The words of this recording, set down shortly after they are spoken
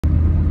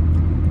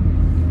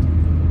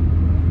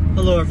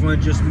Hello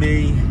everyone, just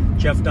me,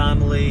 Jeff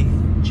Donnelly,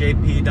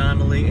 JP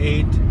Donnelly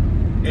 8,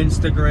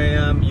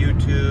 Instagram,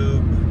 YouTube,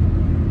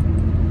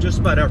 just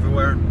about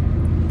everywhere.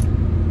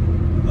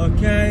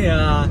 Okay,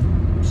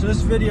 so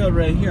this video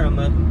right here,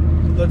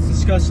 let's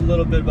discuss a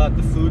little bit about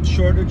the food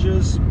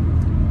shortages.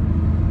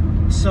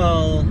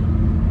 So,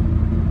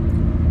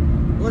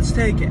 let's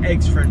take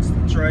eggs for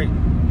instance, right?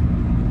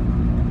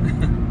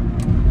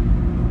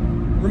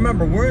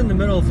 Remember, we're in the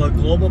middle of a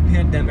global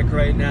pandemic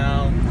right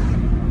now.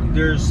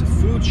 There's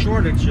food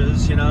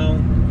shortages, you know,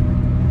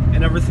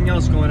 and everything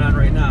else going on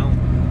right now.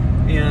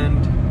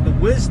 And the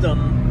wisdom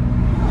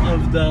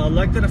of the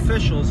elected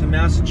officials in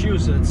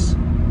Massachusetts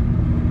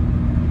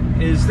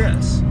is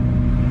this.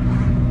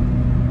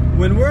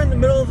 When we're in the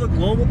middle of a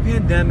global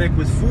pandemic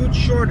with food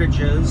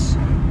shortages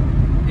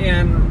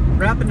and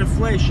rapid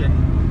inflation,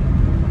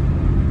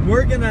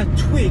 we're gonna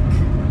tweak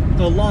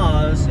the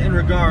laws in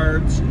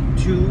regards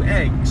to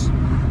eggs.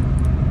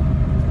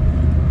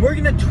 We're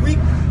gonna tweak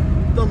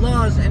the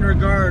laws in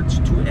regards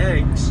to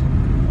eggs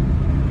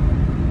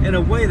in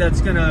a way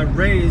that's going to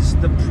raise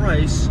the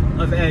price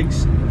of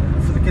eggs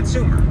for the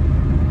consumer,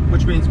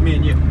 which means me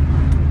and you.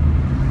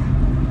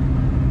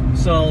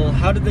 So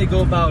how did they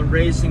go about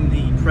raising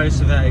the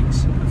price of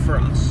eggs for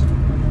us?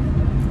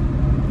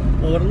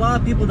 Well, what a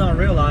lot of people don't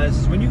realize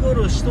is when you go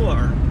to a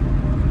store,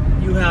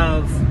 you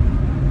have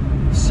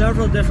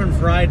several different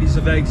varieties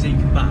of eggs that you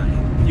can buy.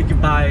 You can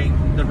buy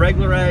the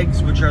regular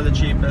eggs, which are the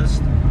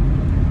cheapest,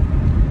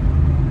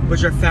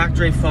 which are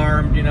factory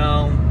farmed, you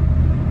know,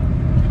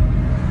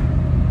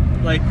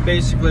 like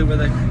basically where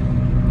the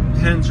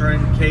hens are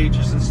in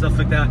cages and stuff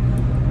like that.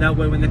 That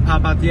way when they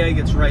pop out the egg,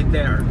 it's right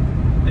there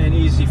and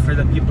easy for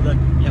the people to,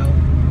 you know,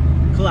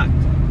 collect.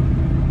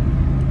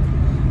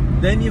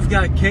 Then you've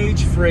got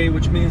cage free,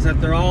 which means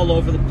that they're all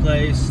over the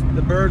place.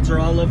 The birds are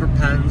all over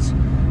pens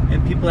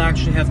and people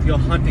actually have to go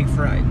hunting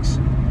for eggs,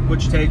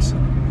 which takes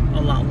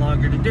a lot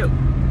longer to do.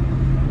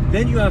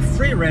 Then you have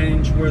free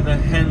range where the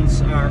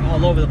hens are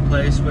all over the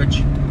place,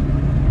 which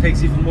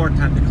takes even more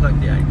time to collect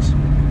the eggs.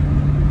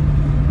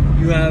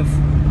 You have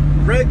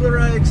regular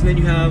eggs, and then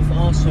you have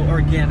also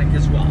organic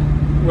as well,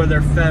 where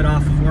they're fed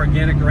off of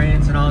organic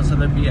grains and all this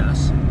other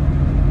BS.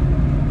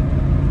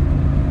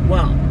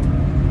 Well,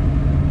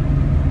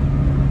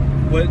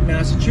 what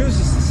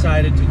Massachusetts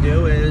decided to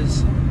do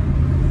is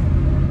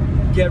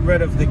get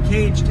rid of the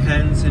caged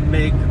hens and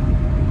make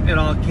it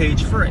all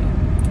cage free.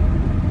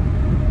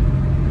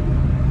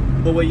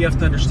 But what you have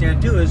to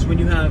understand too is when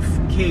you have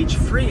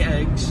cage-free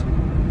eggs,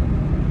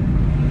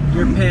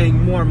 you're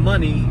paying more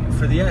money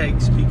for the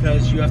eggs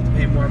because you have to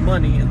pay more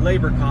money in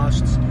labor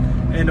costs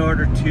in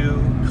order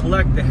to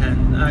collect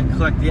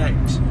the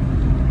eggs.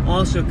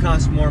 Also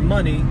costs more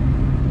money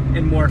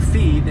and more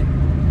feed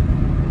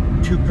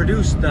to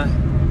produce the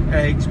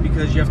eggs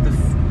because you have to,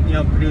 you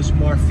know, produce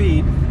more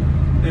feed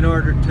in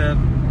order to,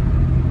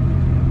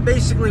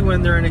 basically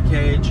when they're in a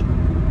cage,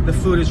 the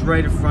food is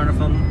right in front of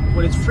them.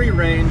 When it's free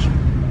range,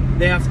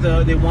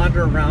 they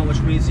wander around,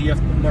 which means that you have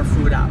to put more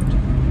food out,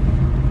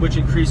 which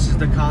increases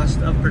the cost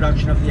of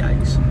production of the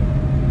eggs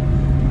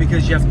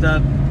because you have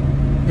to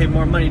pay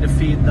more money to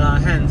feed the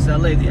hens that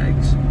lay the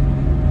eggs.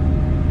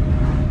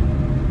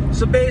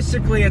 So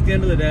basically, at the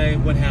end of the day,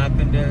 what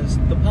happened is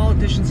the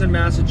politicians in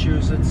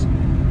Massachusetts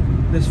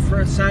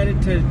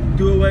decided to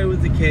do away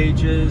with the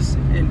cages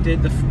and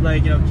did the,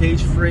 like, you know,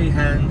 cage-free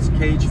hens,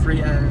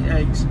 cage-free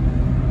eggs,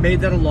 made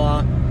that a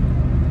law,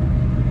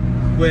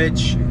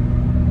 which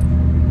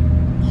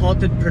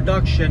halted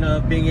production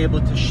of being able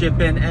to ship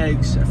in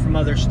eggs from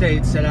other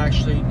states that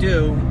actually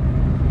do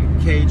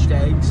caged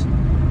eggs,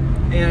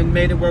 and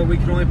made it where we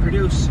can only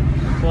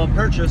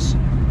purchase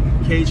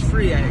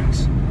cage-free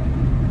eggs,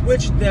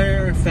 which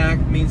there in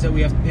fact means that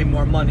we have to pay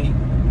more money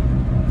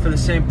for the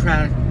same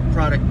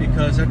product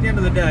because at the end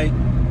of the day,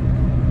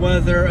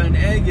 whether an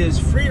egg is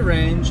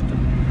free-ranged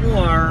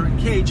or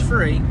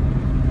cage-free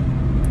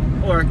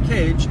or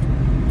caged,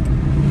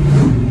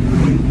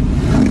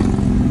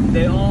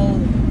 they all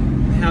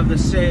have the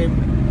same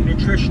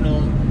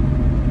nutritional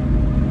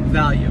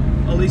value.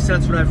 At least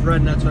that's what I've read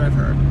and that's what I've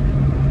heard.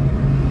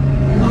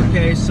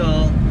 Okay,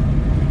 so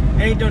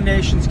any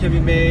donations can be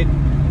made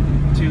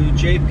to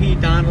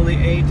JP Donnelly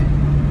 8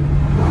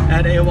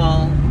 at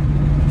AOL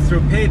through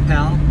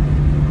PayPal.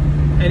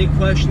 Any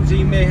questions that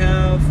you may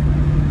have,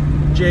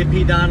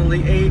 JP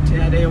Donnelly 8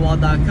 at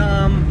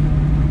AOL.com.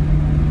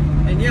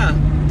 And yeah,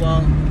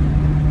 well,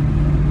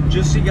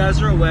 just so you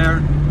guys are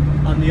aware,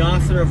 I'm the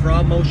author of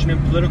Emotion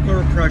and Political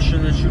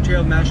Repression, The True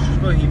Tale of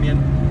Massachusetts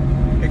Bohemian,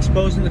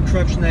 exposing the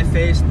corruption I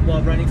faced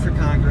while running for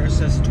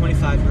Congress as a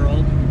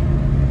 25-year-old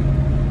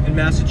in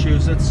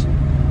Massachusetts.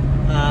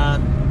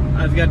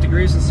 I've got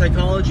degrees in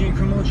psychology and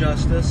criminal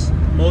justice,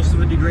 most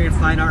of a degree in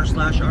fine arts /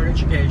 art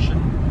education.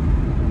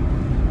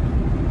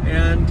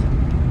 And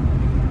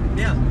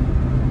yeah,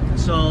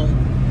 so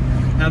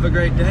have a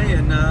great day,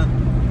 and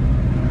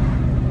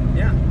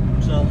yeah,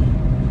 so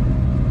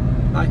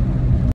bye.